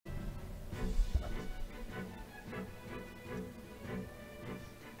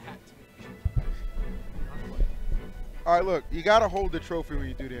All right, look, you got to hold the trophy when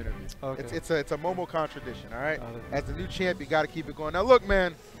you do the interview. Okay. It's a Momocon tradition, all right? As the new champ, you got to keep it going. Now, look,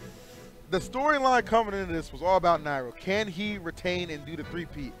 man, the storyline coming into this was all about Nairo. Can he retain and do the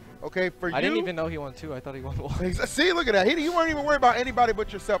three-peat? Okay, for you. I didn't even know he won 2. I thought he won 1. See, look at that. You weren't even worried about anybody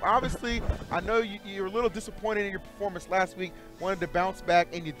but yourself. Obviously, I know you were a little disappointed in your performance last week, wanted to bounce back,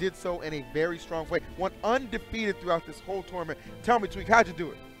 and you did so in a very strong way. Went undefeated throughout this whole tournament. Tell me, Tweek, how'd you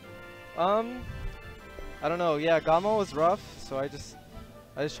do it? I don't know. Yeah, Gamo was rough, so I just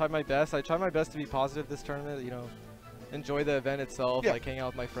tried my best. I tried my best to be positive this tournament, you know, enjoy the event itself, like hang out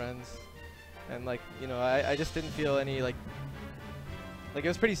with my friends. And like, you know, I just didn't feel any like it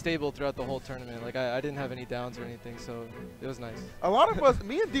was pretty stable throughout the whole tournament. Like I didn't have any downs or anything, so it was nice. A lot of us,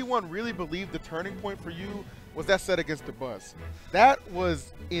 me and D1 really believed the turning point for you was that set against the Buzz. That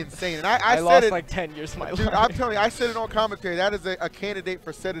was insane. And I said lost it, like 10 years of my life. Dude, I'm telling you, I said it on commentary. That is a candidate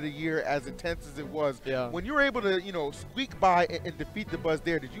for set of the year, as intense as it was. Yeah. When you were able to, you know, squeak by and defeat the Buzz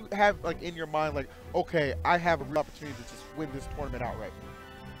there, did you have like in your mind like, okay, I have a real opportunity to just win this tournament outright?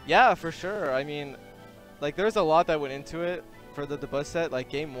 Yeah, for sure. I mean, like there's a lot that went into it for the Buzz set. Like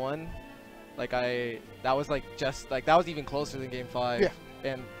game 1, like that was like that was even closer than game 5. Yeah.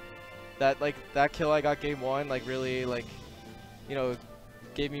 And that kill I got game 1 like really like, you know,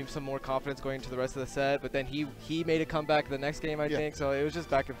 gave me some more confidence going into the rest of the set. But then he made a comeback the next game, I think. So it was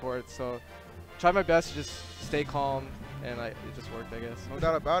just back and forth. So tried my best to just stay calm, and it just worked, I guess. No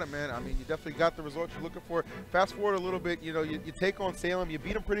doubt about it, man. I mean, you definitely got the results you're looking for. Fast forward a little bit, you know, you take on Salem. You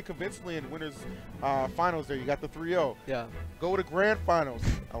beat them pretty convincingly in winners finals there. You got the 3-0. Yeah. Go to grand finals.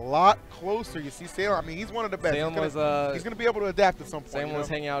 A lot closer. You see Salem. I mean, he's one of the best. Salem he's going to be able to adapt at some point. Salem was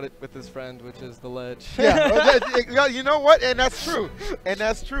hanging out with his friend, which is the Ledge. Yeah. You know what? And that's true. And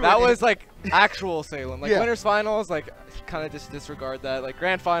that's true. That was like actual Salem. Like winners finals, like kind of just disregard that. Like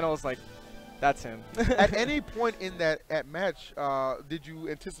grand finals, like that's him. At any point in that match, did you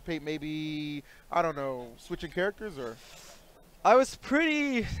anticipate maybe, I don't know, switching characters or? I was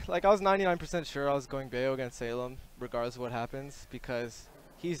pretty, like I was 99% sure I was going Bayo against Salem, regardless of what happens, because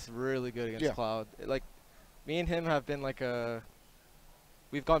he's really good against Cloud. Like, me and him have been like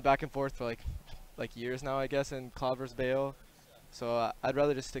we've gone back and forth for like years now, I guess, in Cloud versus Bayo. So I'd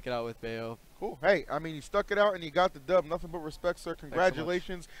rather just stick it out with Bayo. Cool. Hey, I mean, you stuck it out and you got the dub. Nothing but respect, sir.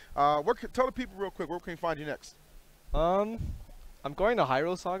 Congratulations. Tell the people real quick, where can we find you next? I'm going to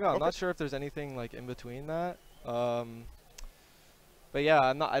Hyrule Saga. I'm not sure if there's anything like in between that. But yeah,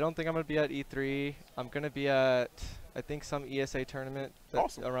 I don't think I'm gonna be at E3. I'm gonna be at, I think, some ESA tournament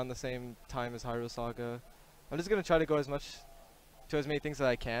around the same time as Hyrule Saga. I'm just gonna try to go as many things that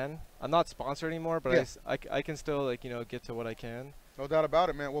I can. I'm not sponsored anymore, but I can still, like, you know, get to what I can. No doubt about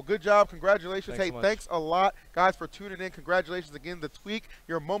it, man. Well, good job. Congratulations. Thanks so thanks a lot, guys, for tuning in. Congratulations again to Tweek,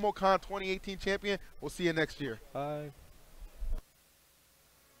 your Momocon 2018 champion. We'll see you next year. Bye.